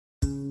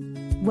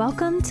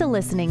Welcome to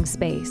Listening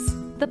Space,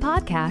 the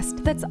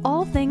podcast that's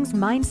all things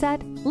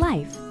mindset,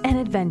 life, and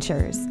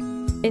adventures.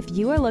 If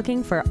you are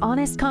looking for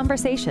honest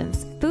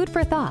conversations, food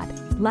for thought,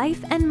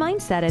 life and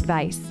mindset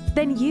advice,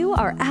 then you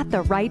are at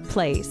the right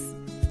place.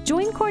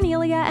 Join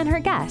Cornelia and her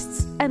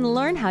guests and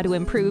learn how to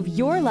improve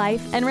your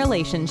life and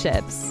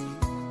relationships.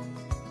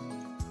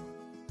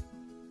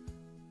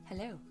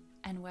 Hello,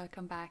 and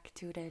welcome back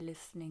to the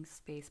Listening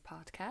Space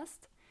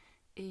podcast.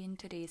 In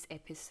today's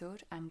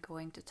episode, I'm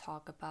going to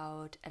talk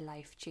about a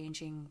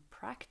life-changing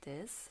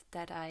practice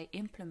that I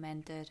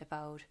implemented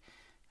about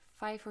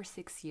 5 or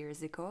 6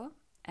 years ago,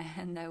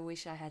 and I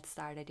wish I had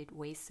started it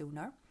way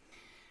sooner.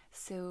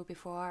 So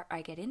before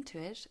I get into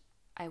it,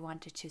 I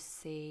wanted to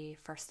say,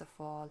 first of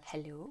all,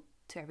 hello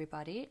to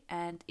everybody,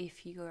 and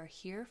if you are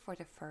here for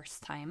the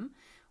first time,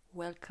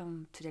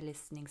 welcome to the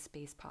Listening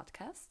Space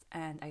podcast,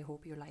 and I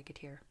hope you like it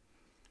here.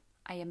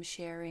 I am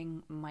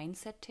sharing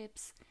mindset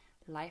tips,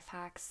 life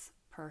hacks,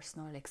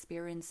 personal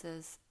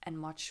experiences, and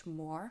much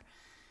more.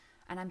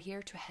 And I'm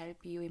here to help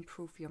you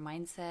improve your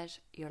mindset,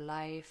 your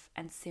life,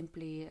 and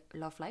simply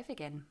love life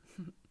again.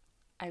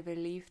 I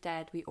believe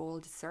that we all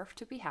deserve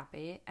to be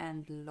happy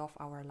and love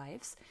our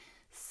lives.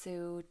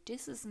 So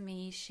this is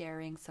me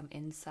sharing some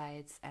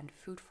insights and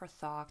food for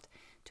thought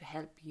to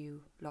help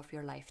you love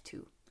your life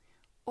too.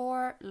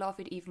 Or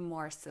love it even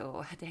more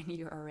so than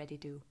you already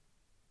do.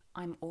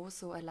 I'm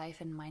also a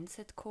life and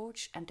mindset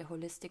coach, and the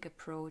holistic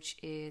approach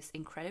is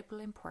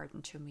incredibly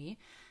important to me.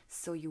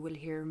 So you will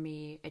hear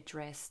me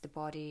address the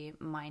body,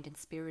 mind, and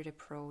spirit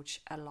approach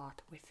a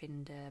lot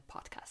within the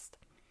podcast.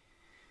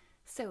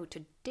 So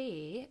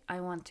today I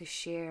want to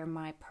share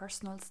my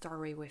personal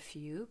story with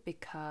you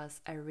because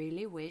I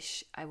really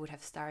wish I would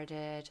have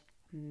started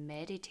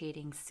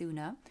meditating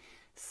sooner.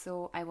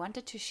 So I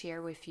wanted to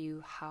share with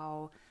you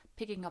how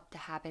picking up the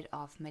habit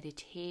of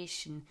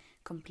meditation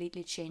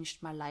completely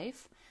changed my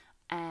life.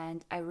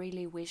 And I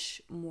really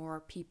wish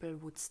more people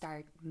would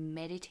start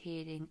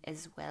meditating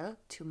as well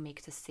to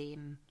make the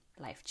same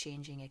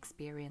life-changing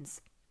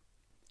experience.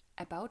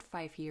 About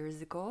 5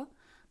 years ago,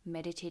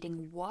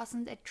 meditating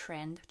wasn't a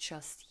trend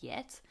just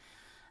yet.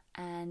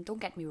 And don't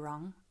get me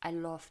wrong, I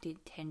love the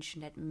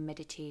attention that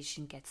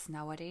meditation gets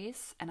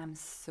nowadays. And I'm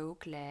so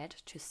glad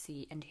to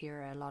see and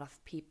hear a lot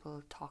of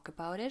people talk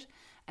about it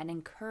and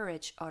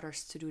encourage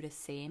others to do the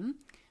same.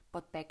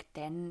 But back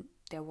then,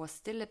 there was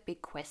still a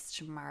big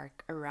question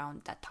mark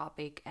around that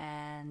topic,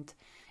 and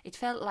it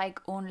felt like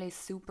only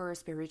super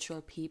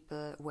spiritual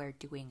people were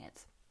doing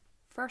it.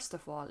 First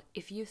of all,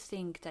 if you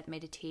think that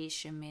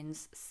meditation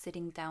means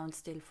sitting down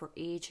still for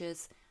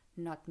ages,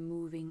 not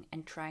moving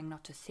and trying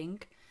not to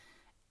think,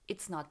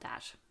 it's not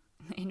that.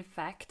 In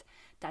fact,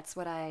 that's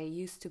what I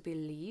used to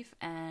believe,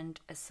 and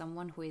as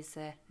someone who is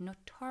a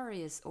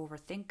notorious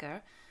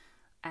overthinker,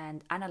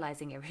 and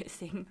analyzing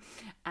everything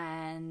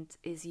and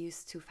is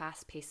used to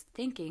fast-paced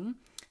thinking,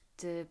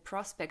 the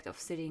prospect of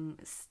sitting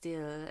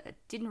still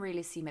didn't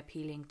really seem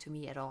appealing to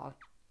me at all.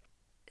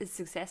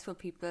 Successful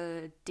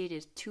people did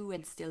it too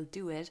and still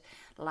do it,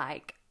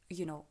 like,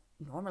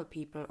 normal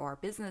people or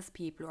business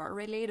people or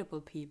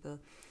relatable people.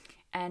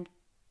 And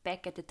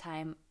back at the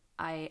time,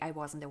 I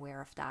wasn't aware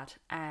of that.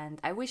 And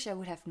I wish I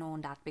would have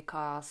known that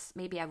because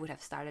maybe I would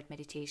have started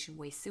meditation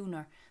way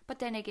sooner. But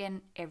then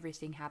again,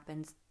 everything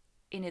happens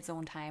in its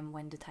own time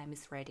when the time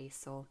is ready,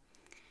 so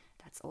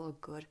that's all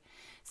good.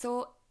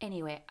 So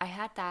anyway, I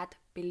had that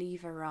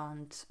belief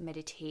around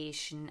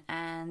meditation,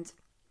 and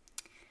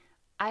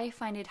I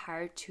find it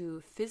hard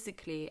to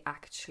physically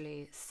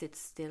actually sit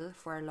still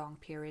for a long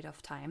period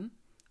of time.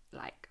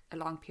 Like a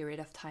long period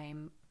of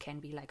time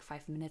can be like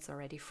 5 minutes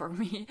already for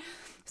me.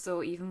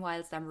 So even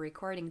whilst I'm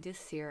recording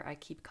this here, I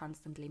keep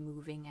constantly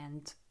moving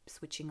and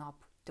switching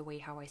up the way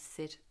how I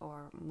sit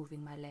or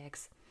moving my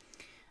legs.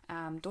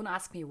 Don't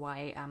ask me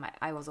why.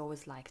 I was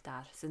always like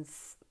that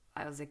since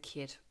I was a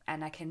kid,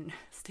 and I can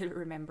still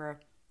remember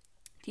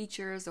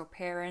teachers or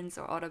parents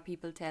or other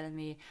people telling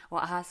me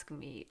or asking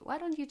me, why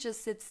don't you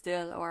just sit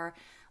still, or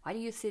why do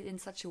you sit in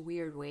such a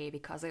weird way?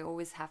 Because I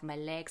always have my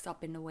legs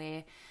up in the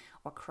way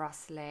or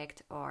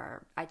cross-legged,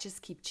 or I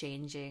just keep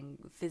changing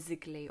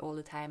physically all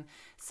the time.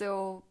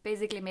 So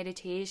basically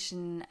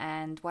meditation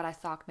and what I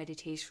thought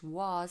meditation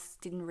was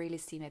didn't really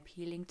seem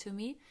appealing to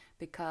me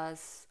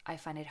because I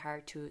find it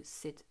hard to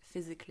sit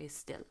physically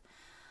still.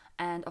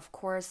 And of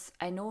course,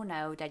 I know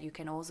now that you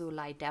can also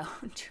lie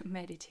down to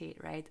meditate,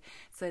 right?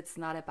 So it's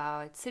not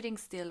about sitting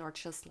still or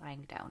just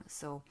lying down.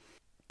 So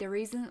the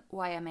reason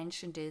why I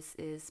mention this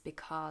is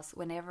because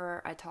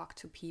whenever I talk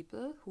to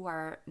people who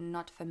are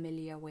not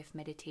familiar with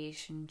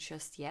meditation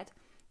just yet,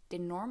 they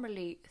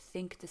normally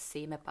think the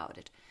same about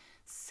it.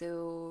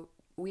 So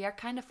we are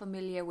kind of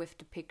familiar with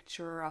the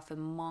picture of a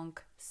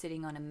monk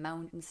sitting on a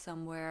mountain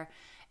somewhere,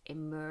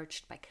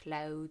 emerged by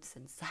clouds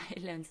and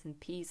silence and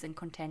peace and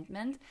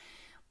contentment.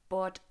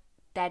 But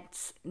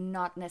that's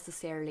not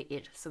necessarily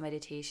it. So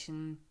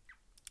meditation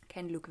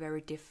can look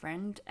very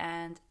different.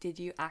 And did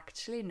you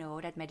actually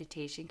know that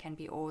meditation can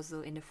be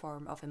also in the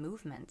form of a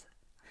movement?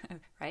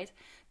 right?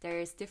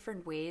 There's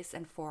different ways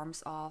and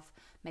forms of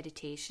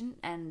meditation,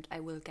 and I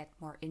will get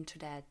more into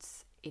that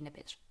in a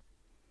bit.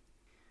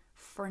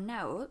 For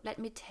now, let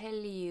me tell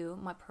you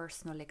my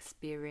personal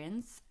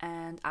experience,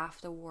 and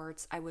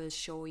afterwards I will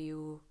show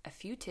you a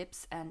few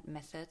tips and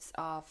methods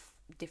of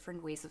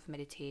different ways of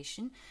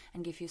meditation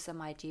and give you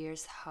some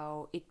ideas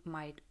how it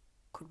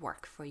could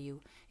work for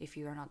you if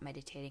you are not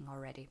meditating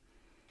already.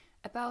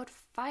 About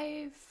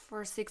 5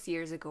 or 6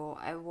 years ago,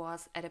 I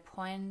was at a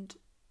point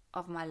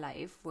of my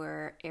life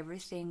where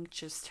everything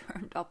just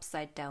turned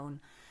upside down.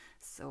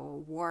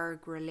 So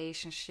work,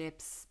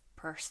 relationships,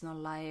 personal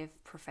life,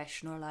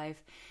 professional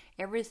life,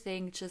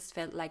 everything just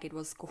felt like it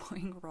was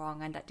going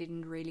wrong, and I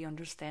didn't really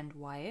understand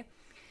why.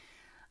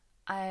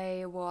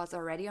 I was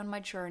already on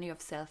my journey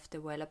of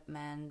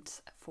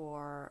self-development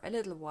for a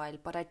little while,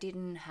 but I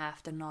didn't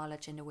have the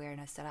knowledge and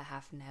awareness that I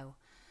have now.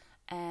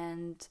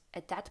 And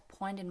at that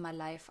point in my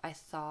life, I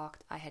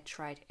thought I had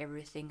tried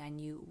everything I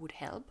knew would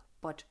help,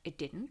 but it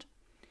didn't.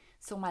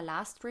 So my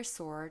last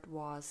resort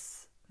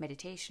was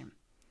meditation.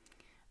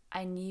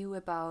 I knew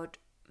about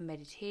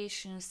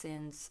meditation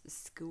since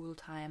school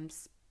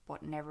times,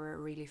 but never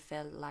really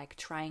felt like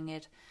trying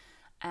it.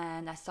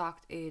 And I thought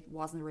it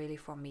wasn't really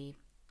for me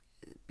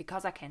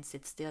because I can't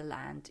sit still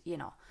and,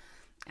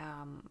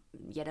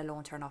 yet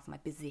alone turn off my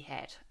busy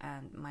head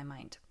and my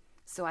mind.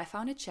 So I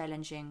found it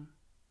challenging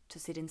to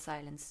sit in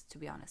silence, to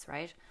be honest,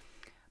 right?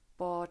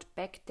 But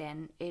back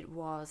then it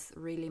was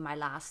really my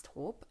last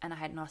hope and I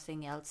had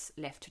nothing else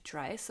left to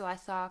try. So I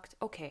thought,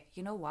 okay,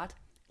 you know what?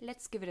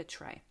 Let's give it a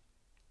try.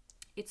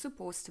 It's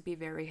supposed to be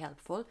very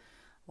helpful.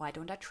 Why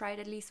don't I try it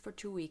at least for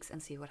 2 weeks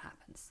and see what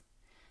happens?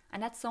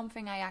 And that's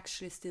something I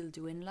actually still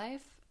do in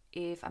life.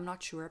 If I'm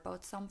not sure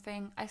about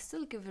something, I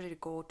still give it a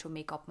go to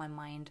make up my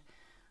mind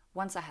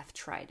once I have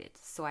tried it.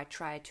 So I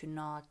try to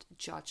not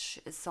judge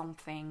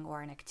something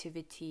or an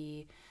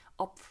activity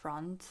up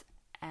front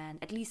and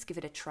at least give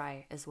it a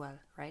try as well,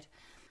 right?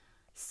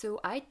 So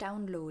I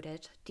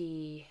downloaded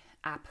the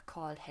app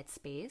called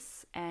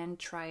Headspace and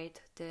tried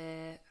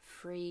the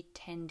free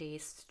 10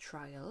 days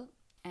trial.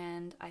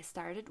 And I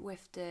started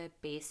with the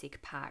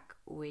basic pack,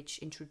 which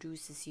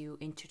introduces you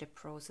into the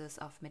process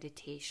of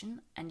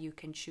meditation, and you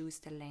can choose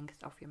the length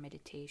of your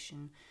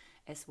meditation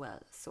as well.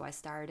 So I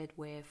started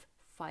with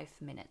 5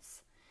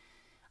 minutes.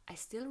 I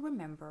still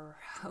remember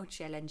how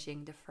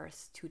challenging the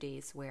first 2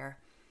 days were.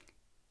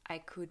 I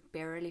could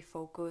barely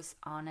focus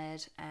on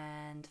it,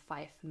 and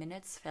 5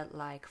 minutes felt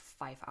like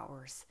 5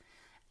 hours.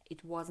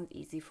 It wasn't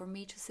easy for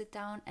me to sit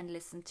down and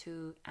listen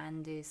to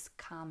Andy's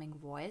calming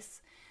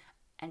voice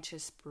and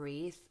just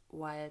breathe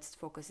whilst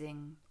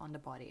focusing on the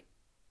body.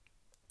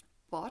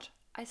 But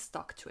I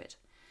stuck to it.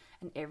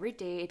 And every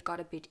day it got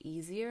a bit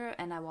easier,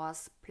 and I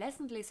was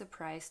pleasantly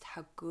surprised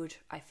how good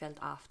I felt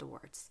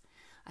afterwards.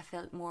 I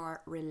felt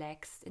more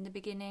relaxed in the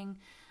beginning,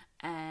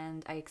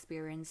 and I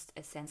experienced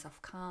a sense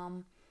of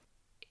calm.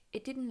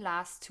 It didn't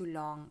last too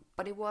long,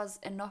 but it was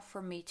enough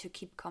for me to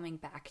keep coming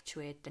back to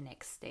it the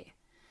next day.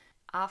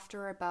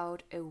 After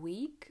about a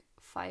week,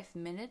 5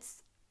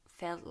 minutes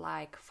felt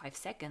like 5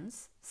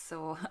 seconds,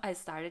 so I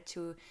started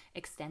to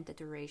extend the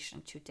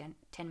duration to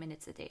 10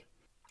 minutes a day.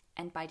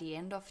 And by the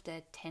end of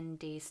the 10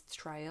 days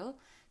trial,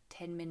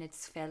 10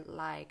 minutes felt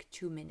like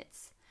 2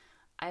 minutes.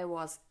 I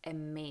was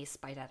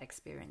amazed by that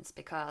experience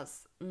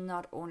because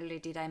not only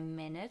did I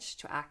manage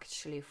to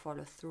actually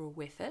follow through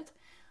with it,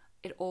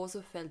 it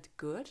also felt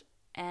good,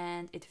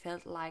 and it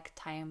felt like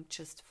time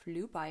just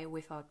flew by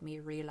without me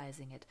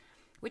realizing it,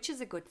 which is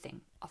a good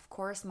thing. Of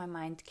course, my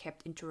mind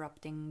kept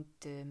interrupting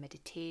the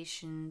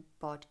meditation,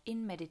 but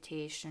in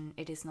meditation,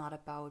 it is not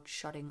about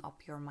shutting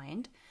up your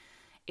mind.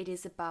 It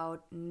is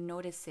about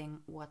noticing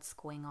what's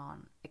going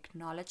on,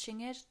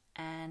 acknowledging it,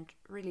 and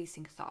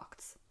releasing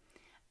thoughts.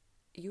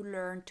 You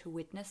learn to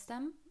witness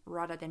them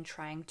rather than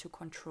trying to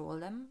control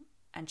them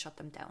and shut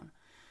them down.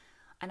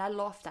 And I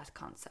love that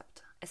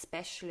concept,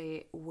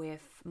 especially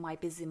with my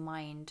busy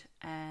mind,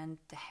 and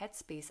the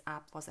Headspace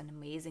app was an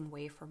amazing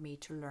way for me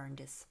to learn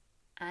this.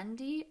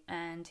 Andy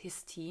and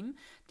his team,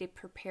 they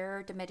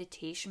prepare the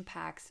meditation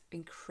packs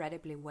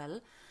incredibly well,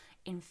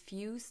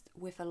 infused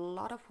with a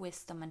lot of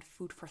wisdom and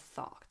food for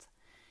thought.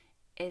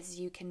 As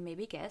you can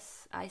maybe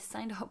guess, I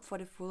signed up for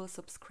the full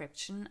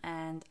subscription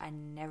and I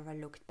never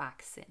looked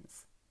back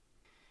since.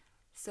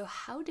 So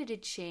how did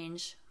it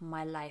change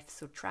my life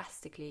so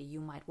drastically,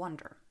 you might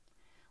wonder?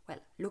 Well,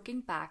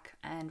 looking back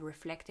and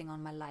reflecting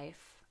on my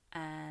life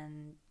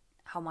and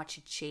how much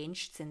it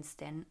changed since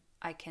then,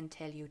 I can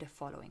tell you the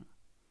following.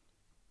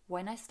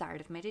 When I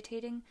started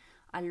meditating,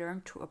 I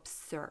learned to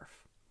observe.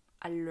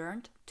 I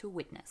learned to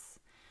witness.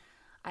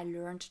 I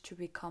learned to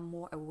become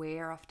more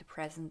aware of the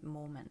present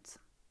moment.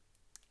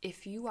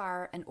 If you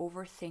are an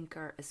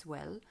overthinker as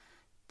well,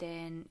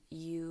 then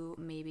you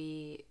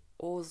maybe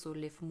also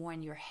live more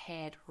in your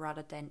head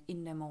rather than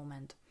in the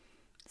moment.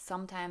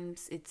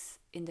 Sometimes it's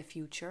in the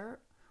future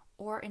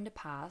or in the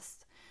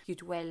past. You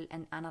dwell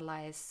and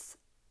analyze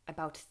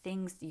about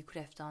things you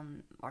could have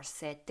done or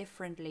said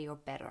differently or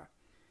better.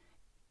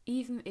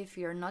 Even if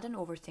you're not an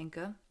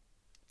overthinker,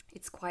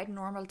 It's quite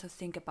normal to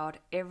think about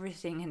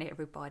everything and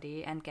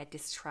everybody and get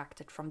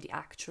distracted from the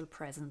actual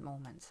present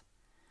moment.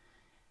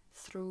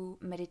 Through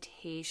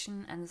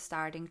meditation and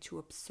starting to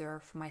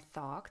observe my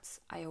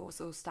thoughts, I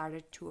also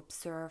started to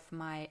observe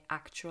my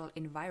actual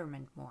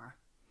environment more.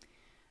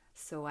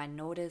 So I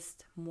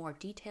noticed more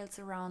details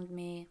around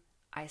me.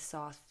 I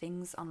saw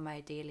things on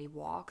my daily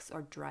walks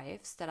or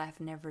drives that I've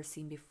never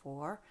seen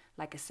before,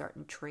 like a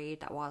certain tree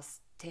that was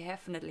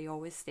definitely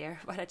always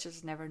there, but I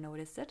just never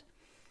noticed it.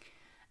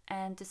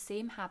 And the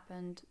same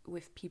happened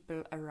with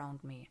people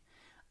around me.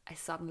 I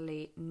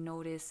suddenly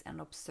noticed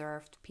and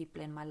observed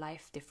people in my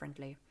life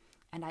differently.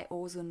 And I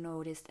also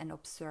noticed and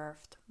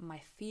observed my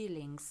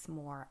feelings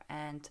more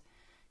and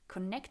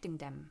connecting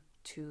them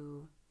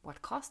to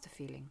what caused the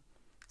feeling.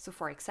 So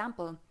for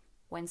example,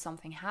 when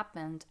something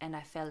happened and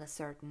I felt a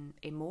certain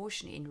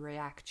emotion in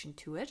reaction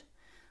to it,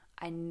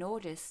 I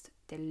noticed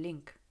the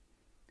link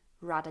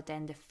rather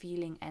than the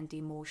feeling and the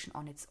emotion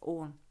on its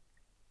own,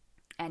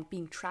 and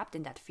being trapped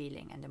in that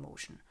feeling and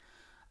emotion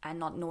and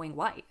not knowing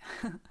why.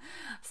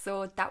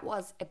 So that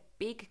was a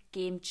big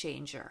game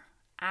changer,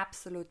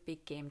 absolute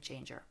big game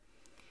changer.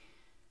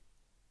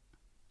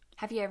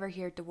 Have you ever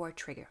heard the word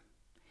trigger?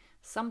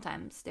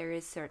 Sometimes there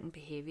is certain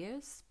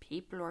behaviors,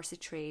 people or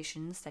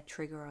situations that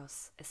trigger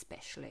us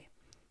especially.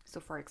 So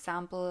for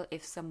example,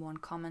 if someone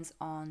comments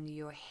on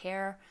your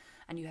hair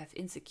and you have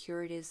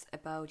insecurities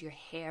about your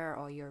hair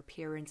or your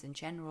appearance in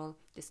general,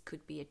 this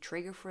could be a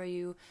trigger for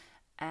you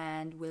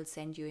and will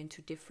send you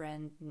into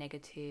different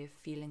negative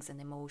feelings and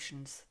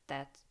emotions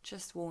that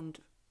just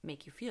won't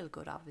make you feel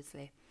good,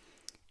 obviously.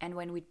 And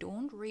when we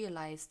don't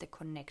realize the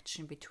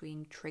connection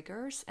between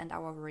triggers and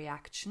our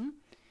reaction,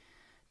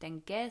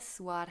 then guess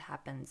what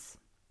happens?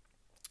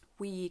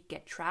 We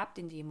get trapped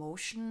in the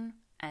emotion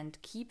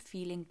and keep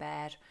feeling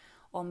bad,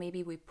 or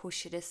maybe we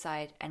push it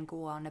aside and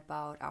go on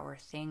about our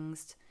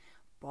things.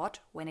 But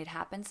when it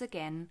happens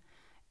again,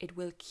 it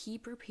will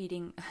keep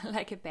repeating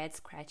like a bad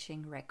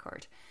scratching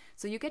record.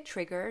 So you get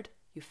triggered,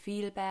 you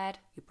feel bad,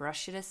 you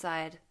brush it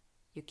aside,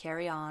 you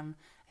carry on.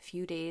 A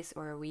few days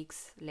or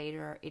weeks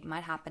later, it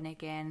might happen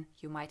again.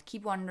 You might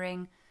keep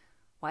wondering,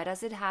 why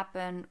does it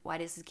happen? Why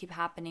does it keep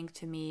happening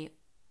to me?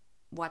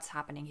 What's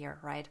happening here,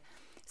 right?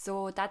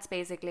 So that's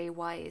basically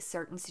why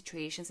certain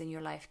situations in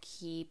your life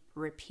keep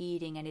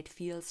repeating and it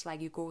feels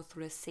like you go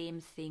through the same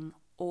thing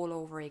all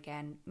over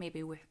again,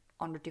 maybe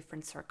under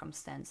different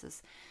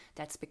circumstances.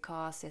 That's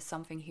because there's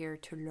something here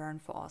to learn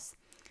for us.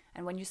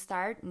 And when you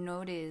start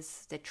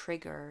notice the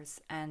triggers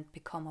and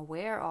become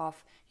aware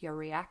of your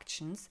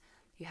reactions,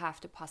 you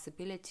have the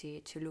possibility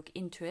to look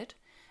into it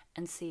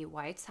and see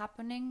why it's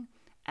happening,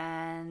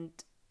 and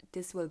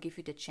this will give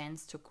you the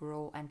chance to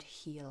grow and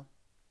heal.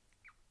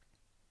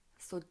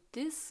 So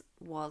this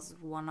was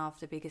one of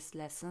the biggest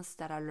lessons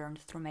that I learned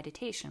through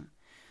meditation,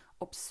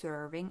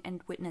 observing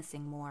and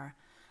witnessing more.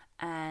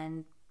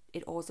 And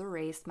it also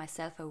raised my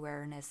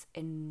self-awareness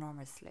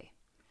enormously.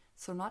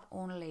 So not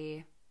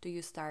only do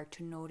you start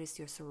to notice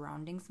your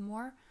surroundings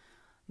more,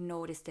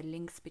 notice the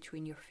links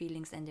between your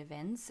feelings and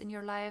events in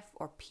your life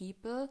or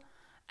people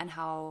and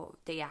how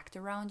they act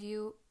around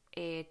you,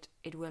 it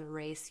will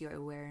raise your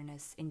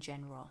awareness in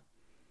general.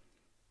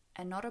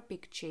 Another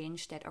big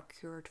change that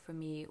occurred for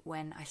me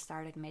when I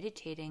started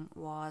meditating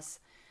was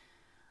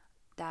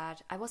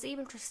that I was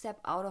able to step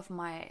out of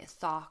my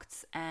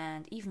thoughts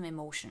and even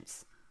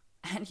emotions.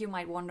 And you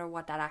might wonder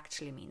what that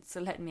actually means.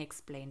 So let me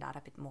explain that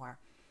a bit more.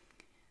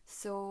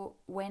 So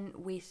when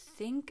we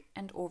think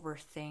and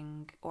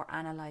overthink or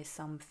analyze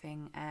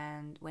something,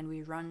 and when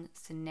we run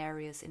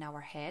scenarios in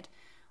our head,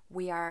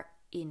 we are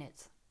in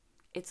it.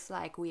 It's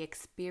like we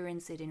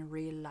experience it in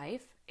real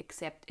life,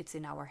 except it's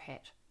in our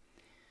head.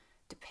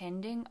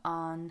 Depending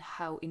on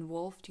how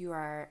involved you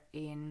are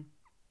in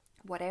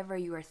whatever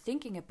you are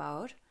thinking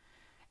about,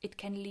 it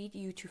can lead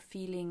you to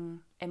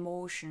feeling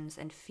emotions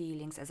and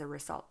feelings as a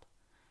result.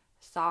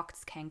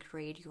 Thoughts can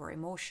create your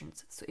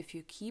emotions. So if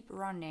you keep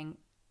running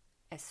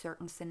a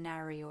certain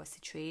scenario or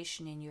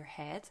situation in your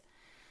head,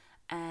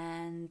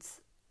 and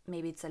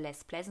maybe it's a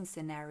less pleasant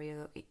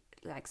scenario,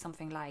 like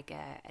something like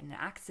an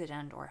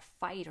accident or a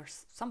fight or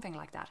something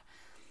like that,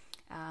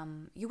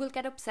 you will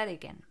get upset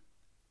again.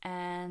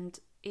 And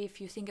if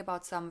you think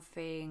about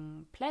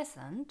something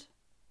pleasant,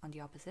 on the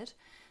opposite,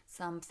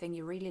 something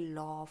you really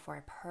love, or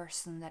a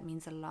person that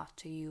means a lot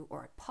to you,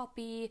 or a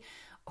puppy,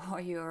 or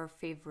your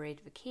favorite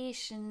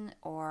vacation,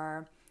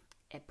 or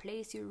a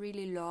place you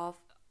really love,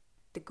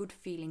 the good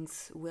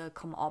feelings will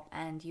come up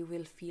and you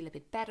will feel a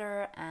bit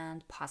better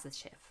and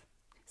positive.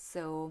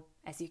 So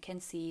as you can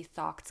see,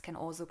 thoughts can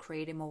also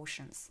create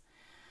emotions.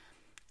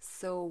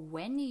 So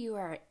when you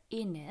are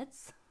in it,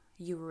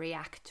 you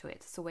react to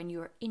it. So when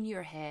you're in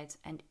your head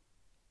and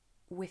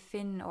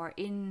within or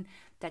in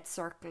that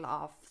circle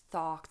of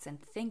thoughts and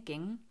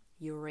thinking,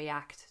 you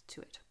react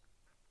to it.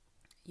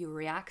 You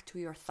react to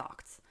your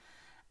thoughts.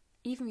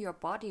 Even your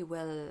body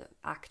will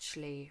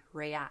actually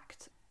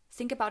react.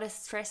 Think about a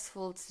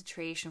stressful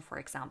situation, for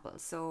example.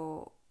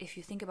 So if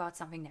you think about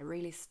something that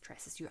really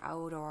stresses you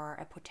out or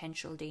a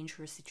potential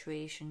dangerous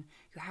situation,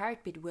 your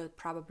heartbeat will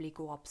probably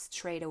go up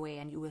straight away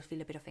and you will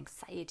feel a bit of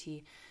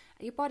anxiety.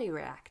 Your body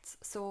reacts.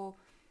 So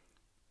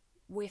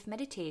with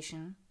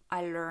meditation,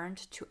 I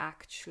learned to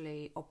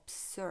actually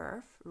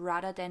observe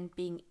rather than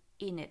being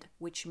in it,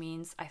 which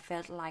means I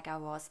felt like I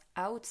was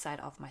outside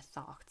of my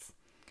thoughts.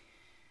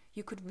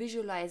 You could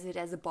visualize it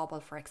as a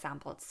bubble, for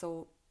example.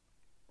 So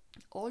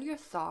all your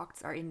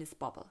thoughts are in this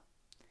bubble.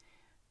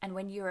 And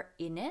when you're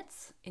in it,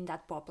 in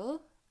that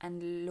bubble,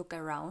 and look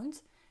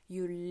around,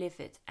 you live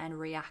it and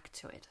react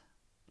to it,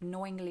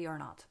 knowingly or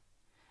not.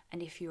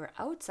 And if you're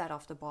outside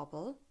of the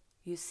bubble,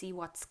 you see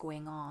what's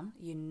going on,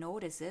 you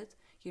notice it,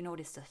 you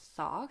notice the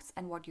thoughts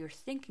and what you're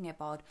thinking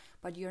about,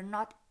 but you're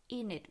not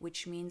in it,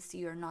 which means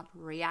you're not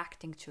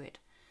reacting to it.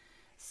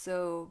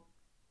 So,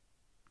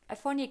 a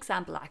funny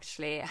example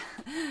actually.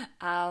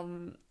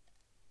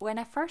 When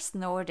I first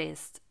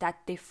noticed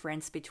that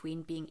difference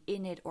between being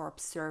in it or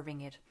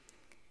observing it,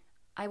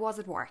 I was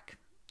at work.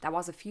 That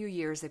was a few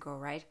years ago,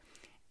 right?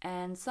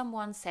 And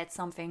someone said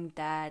something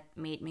that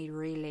made me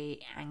really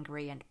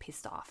angry and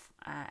pissed off.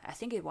 I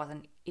think it was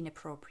an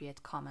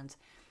inappropriate comment.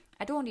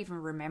 I don't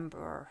even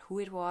remember who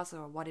it was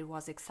or what it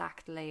was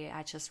exactly.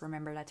 I just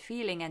remember that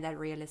feeling and that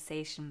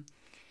realization.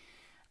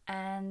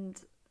 And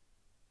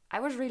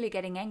I was really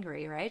getting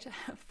angry, right?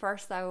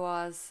 First I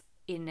was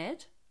in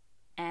it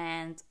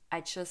and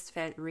I just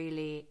felt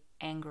really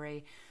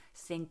angry,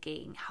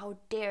 thinking, how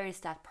dare is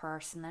that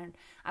person? And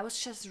I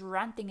was just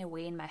ranting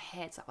away in my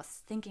head. So I was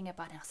thinking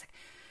about it. I was like,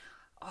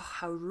 oh,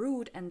 how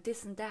rude and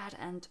this and that,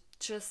 and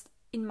just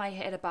in my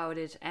head about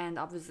it, and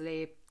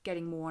obviously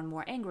getting more and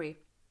more angry.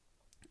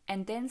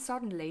 And then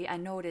suddenly I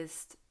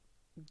noticed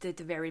the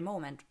very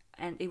moment,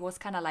 and it was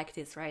kind of like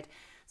this, right?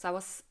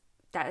 So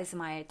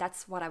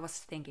that's what I was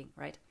thinking,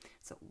 right?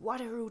 So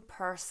what a rude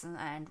person,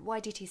 and why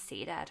did he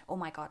say that? Oh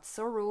my God,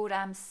 so rude.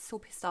 I'm so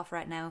pissed off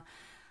right now.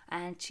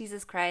 And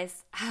Jesus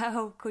Christ,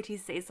 how could he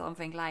say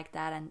something like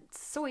that? And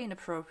so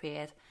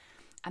inappropriate.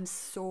 I'm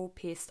so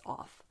pissed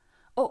off.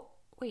 Oh,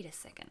 wait a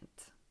second.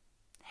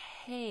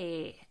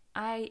 Hey,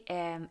 I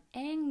am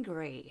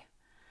angry.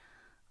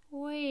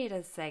 Wait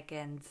a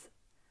second.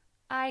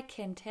 I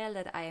can tell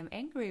that I am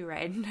angry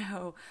right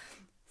now.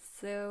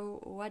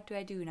 So what do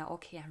I do now?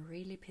 Okay, I'm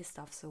really pissed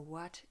off. So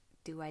what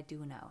do I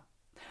do now?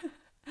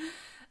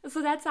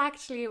 So that's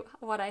actually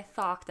what I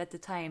thought at the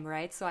time,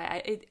 right? So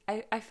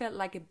I felt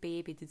like a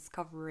baby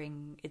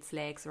discovering its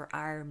legs or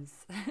arms.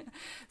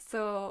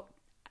 So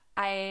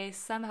I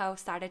somehow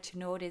started to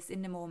notice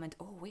in the moment,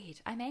 oh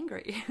wait, I'm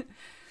angry.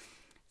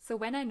 So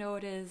when I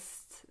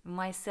noticed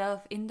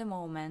myself in the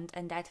moment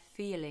and that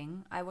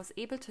feeling, I was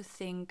able to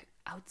think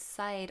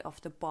outside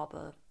of the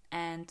bubble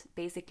and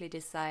basically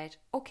decide,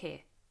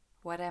 okay,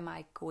 what am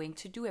I going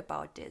to do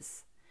about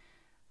this?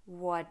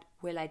 What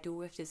will I do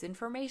with this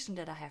information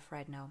that I have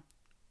right now?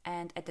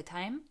 And at the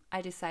time,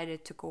 I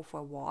decided to go for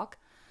a walk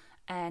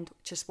and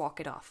just walk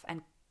it off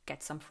and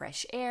get some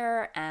fresh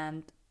air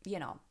and,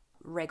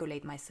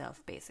 regulate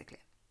myself basically.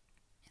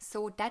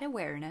 So that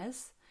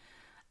awareness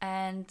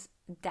and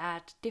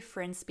that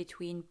difference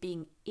between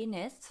being in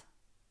it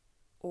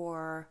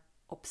or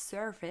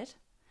observe it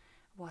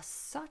was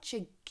such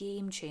a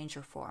game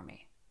changer for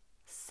me.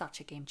 Such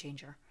a game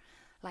changer.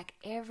 Like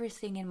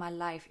everything in my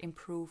life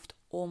improved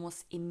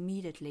almost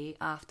immediately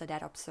after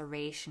that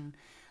observation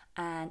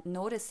and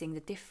noticing the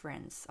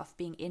difference of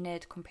being in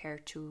it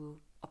compared to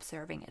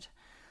observing it.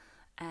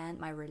 And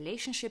my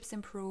relationships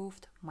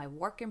improved, my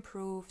work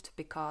improved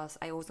because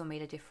I also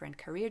made a different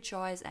career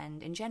choice,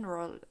 and in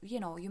general,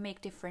 you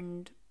make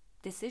different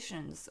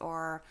decisions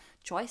or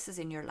choices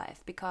in your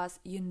life because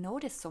you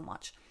notice so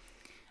much.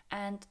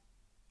 And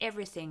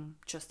everything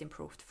just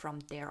improved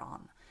from there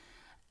on.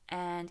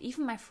 And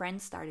even my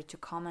friends started to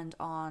comment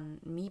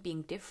on me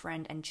being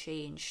different and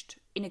changed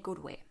in a good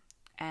way.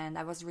 And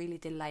I was really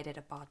delighted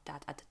about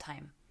that at the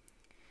time.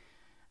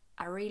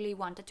 I really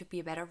wanted to be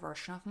a better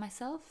version of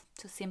myself,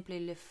 to simply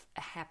live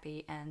a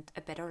happy and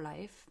a better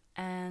life.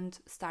 And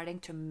starting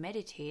to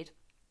meditate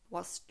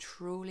was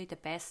truly the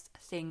best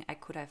thing I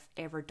could have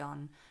ever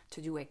done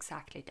to do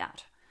exactly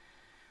that.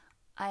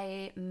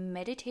 I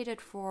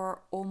meditated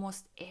for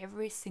almost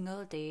every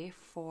single day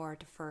for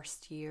the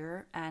first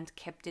year and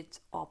kept it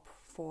up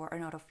for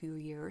another few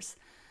years.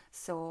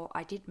 So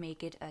I did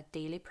make it a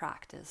daily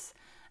practice.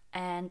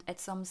 And at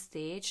some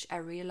stage, I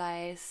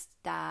realized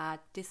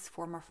that this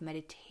form of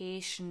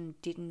meditation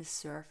didn't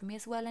serve me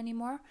as well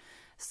anymore.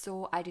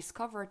 So I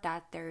discovered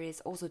that there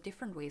is also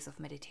different ways of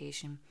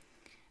meditation.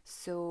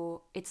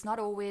 So it's not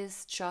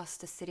always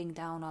just a sitting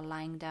down or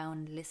lying down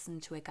and listen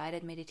to a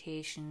guided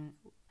meditation.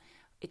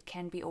 It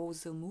can be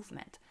also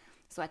movement.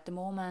 So at the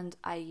moment,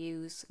 I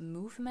use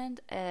movement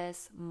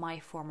as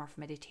my form of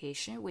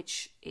meditation,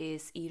 which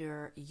is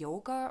either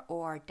yoga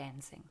or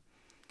dancing.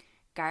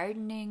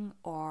 Gardening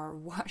or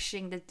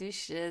washing the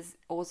dishes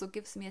also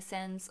gives me a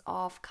sense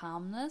of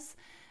calmness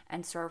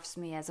and serves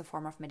me as a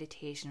form of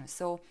meditation.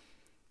 So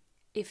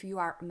if you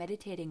are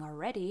meditating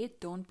already,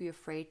 don't be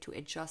afraid to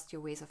adjust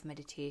your ways of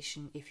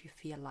meditation if you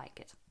feel like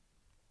it.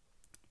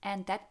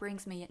 And that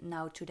brings me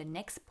now to the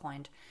next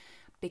point,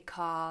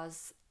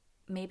 because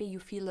maybe you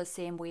feel the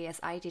same way as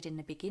I did in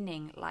the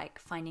beginning, like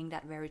finding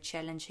that very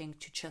challenging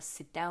to just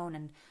sit down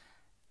and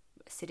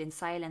sit in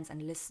silence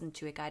and listen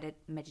to a guided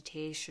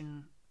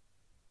meditation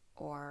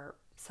or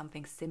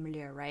something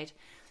similar, right?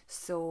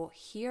 So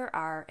here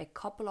are a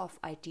couple of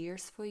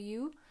ideas for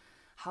you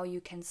how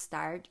you can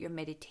start your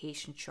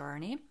meditation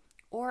journey,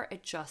 or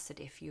adjust it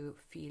if you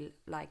feel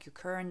like your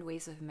current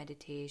ways of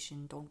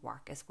meditation don't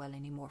work as well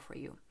anymore for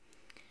you.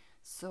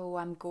 So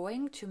I'm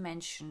going to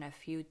mention a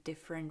few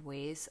different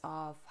ways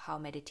of how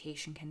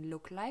meditation can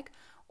look like,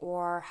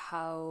 or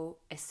how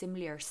a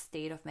similar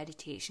state of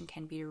meditation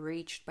can be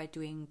reached by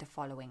doing the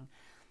following.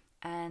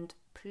 And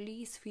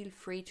please feel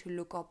free to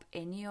look up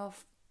any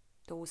of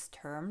those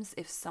terms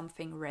if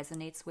something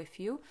resonates with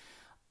you,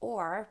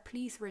 or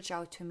please reach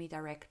out to me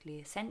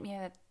directly. Send me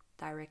a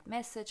direct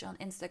message on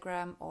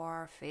Instagram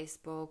or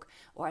Facebook,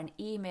 or an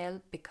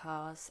email,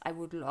 because I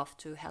would love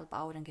to help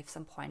out and give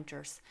some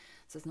pointers.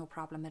 So it's no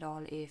problem at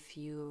all if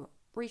you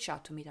reach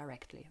out to me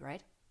directly,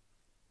 right?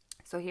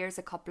 So here's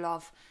a couple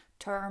of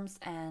terms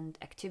and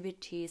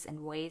activities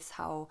and ways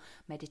how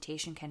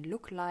meditation can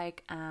look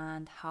like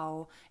and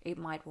how it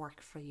might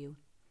work for you.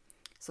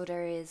 So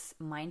there is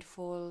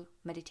mindful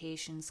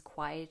meditations,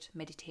 quiet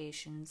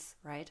meditations,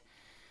 right?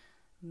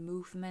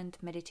 Movement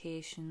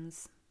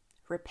meditations,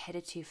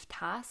 repetitive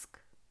task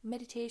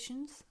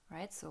meditations,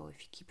 right? So if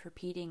you keep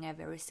repeating a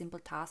very simple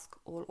task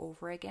all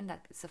over again,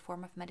 that is a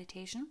form of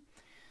meditation.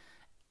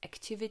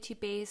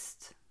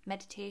 Activity-based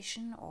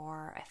meditation,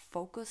 or a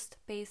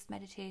focused-based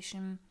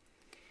meditation.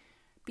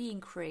 Being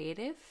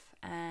creative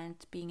and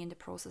being in the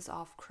process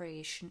of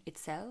creation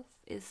itself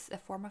is a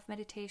form of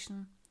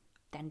meditation.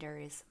 Then there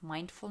is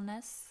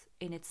mindfulness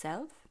in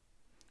itself.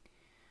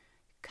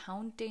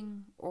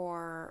 Counting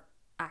or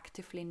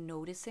actively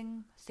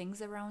noticing things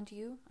around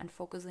you and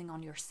focusing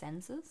on your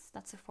senses,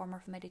 that's a form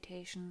of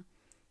meditation.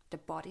 The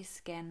body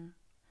scan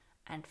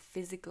and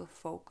physical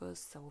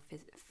focus, so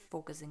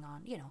focusing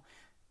on,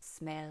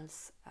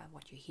 smells,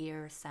 what you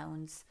hear,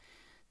 sounds,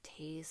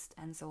 taste,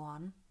 and so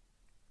on.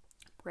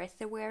 Breath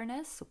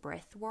awareness, so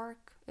breath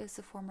work is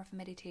a form of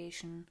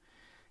meditation.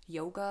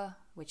 Yoga,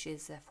 which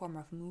is a form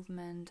of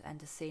movement, and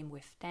the same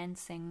with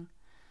dancing.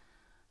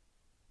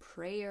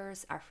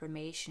 Prayers,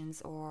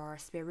 affirmations, or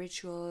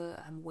spiritual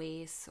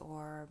ways,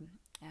 or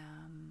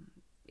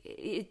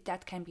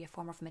that can be a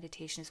form of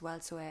meditation as well.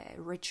 So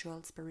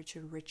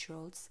spiritual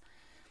rituals.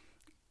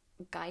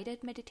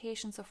 Guided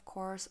meditations, of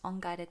course,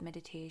 unguided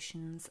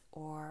meditations,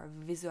 or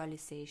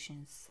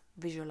visualizations,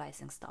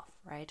 visualizing stuff,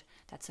 right?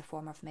 That's a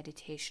form of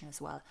meditation as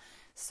well.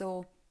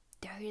 So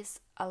there is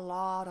a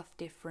lot of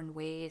different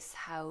ways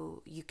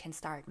how you can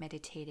start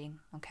meditating,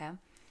 okay?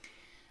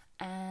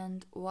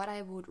 And what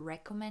I would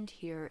recommend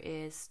here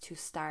is to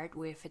start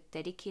with a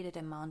dedicated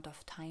amount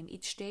of time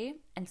each day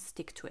and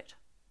stick to it.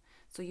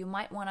 So you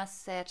might want to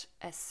set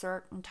a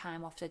certain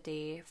time of the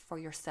day for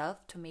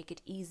yourself to make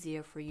it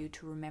easier for you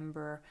to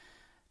remember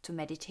to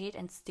meditate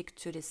and stick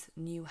to this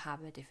new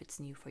habit if it's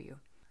new for you.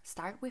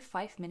 Start with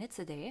 5 minutes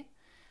a day,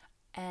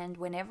 and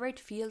whenever it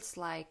feels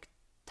like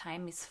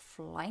time is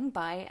flying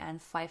by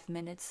and 5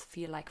 minutes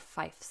feel like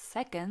 5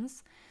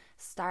 seconds,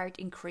 start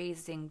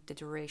increasing the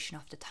duration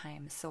of the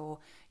time. So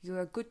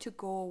you're good to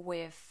go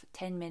with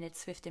 10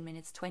 minutes, 15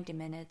 minutes, 20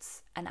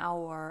 minutes, an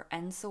hour,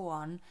 and so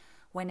on,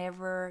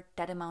 whenever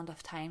that amount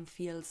of time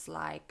feels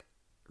like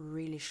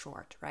really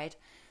short, right?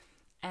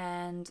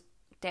 And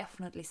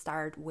definitely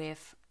start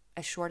with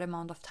a short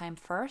amount of time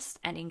first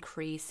and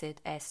increase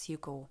it as you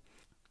go.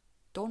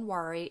 Don't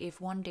worry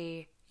if one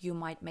day you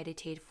might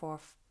meditate for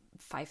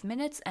 5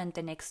 minutes and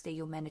the next day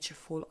you manage a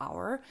full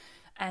hour,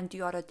 and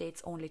the other day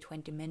it's only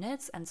 20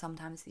 minutes and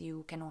sometimes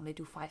you can only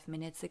do 5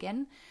 minutes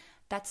again.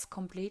 That's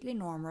completely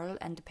normal,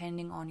 and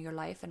depending on your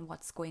life and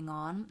what's going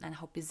on and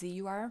how busy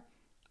you are,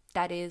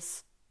 that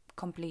is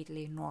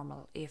completely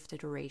normal if the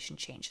duration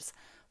changes.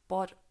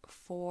 But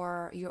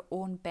for your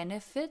own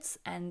benefits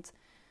and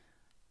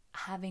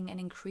having an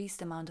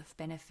increased amount of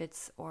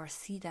benefits, or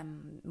see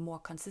them more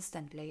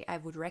consistently, I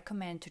would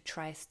recommend to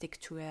try stick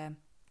to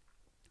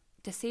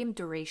the same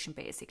duration,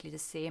 basically the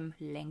same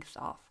length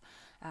of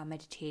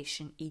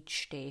meditation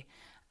each day.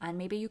 And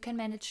maybe you can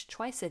manage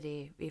twice a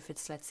day if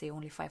it's, let's say,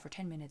 only 5 or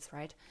 10 minutes,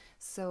 right?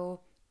 So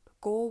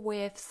go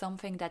with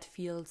something that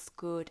feels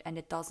good and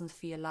it doesn't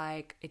feel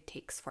like it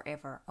takes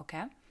forever,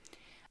 okay?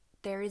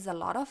 There is a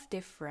lot of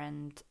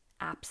different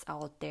apps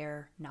out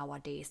there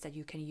nowadays that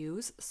you can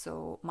use.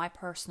 So my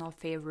personal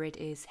favorite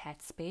is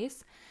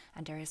Headspace,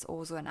 and there is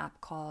also an app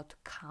called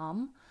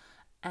Calm,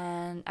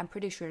 and I'm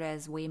pretty sure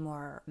there's way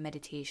more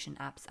meditation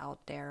apps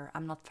out there.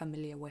 I'm not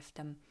familiar with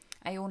them.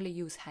 I only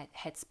use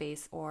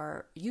Headspace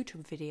or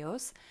YouTube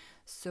videos,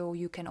 so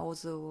you can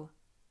also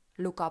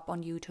look up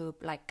on YouTube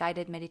like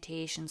guided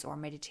meditations or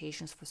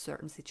meditations for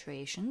certain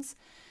situations.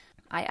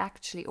 I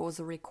actually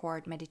also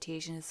record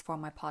meditations for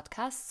my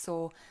podcast,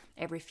 so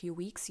every few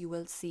weeks you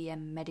will see a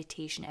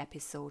meditation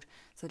episode.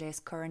 So there's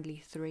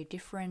currently 3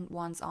 different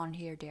ones on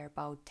here. They're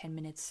about 10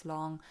 minutes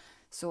long.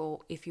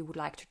 So if you would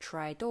like to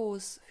try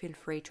those, feel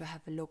free to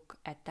have a look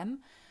at them.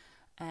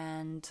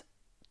 And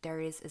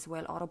there is as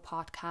well other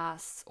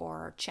podcasts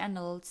or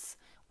channels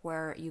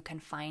where you can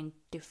find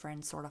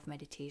different sort of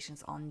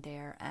meditations on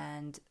there,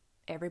 and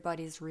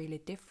everybody's really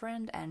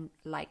different and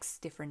likes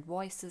different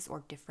voices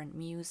or different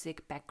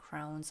music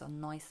backgrounds or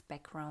noise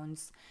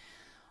backgrounds,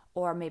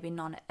 or maybe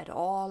none at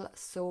all.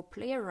 So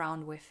play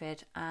around with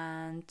it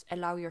and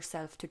allow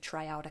yourself to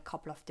try out a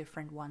couple of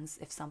different ones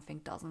if something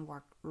doesn't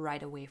work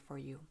right away for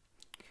you.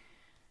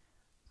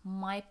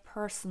 My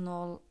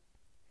personal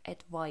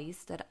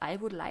advice that I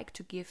would like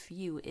to give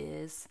you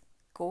is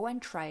go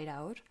and try it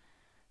out.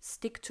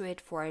 Stick to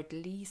it for at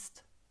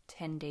least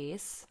 10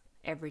 days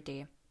every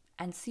day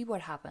and see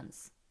what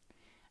happens.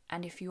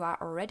 And if you are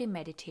already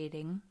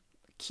meditating,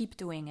 keep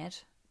doing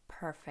it.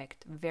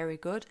 Perfect. Very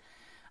good.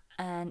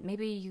 And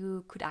maybe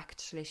you could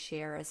actually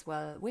share as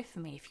well with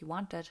me, if you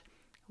wanted,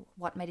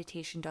 what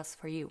meditation does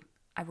for you.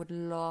 I would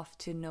love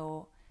to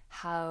know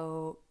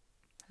how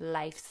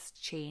life's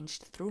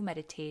changed through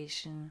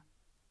meditation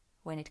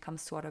when it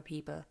comes to other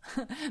people.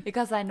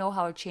 Because I know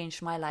how it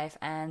changed my life,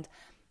 and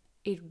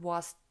it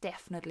was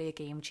definitely a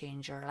game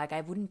changer. Like,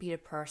 I wouldn't be the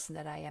person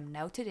that I am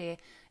now today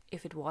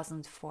if it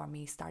wasn't for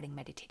me starting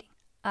meditating.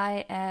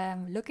 I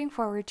am looking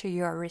forward to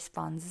your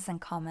responses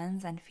and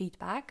comments and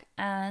feedback,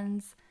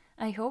 and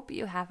I hope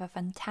you have a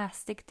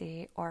fantastic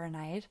day or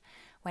night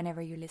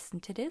whenever you listen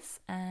to this,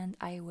 and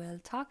I will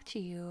talk to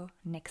you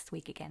next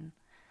week again.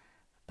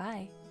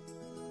 Bye.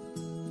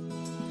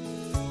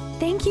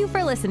 Thank you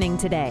for listening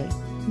today.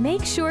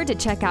 Make sure to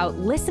check out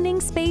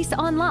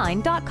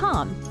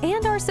listeningspaceonline.com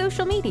and our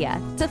social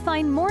media to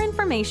find more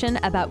information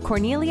about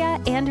Cornelia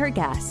and her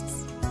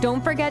guests.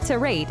 Don't forget to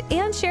rate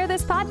and share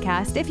this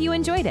podcast if you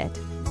enjoyed it.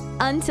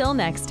 Until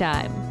next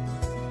time.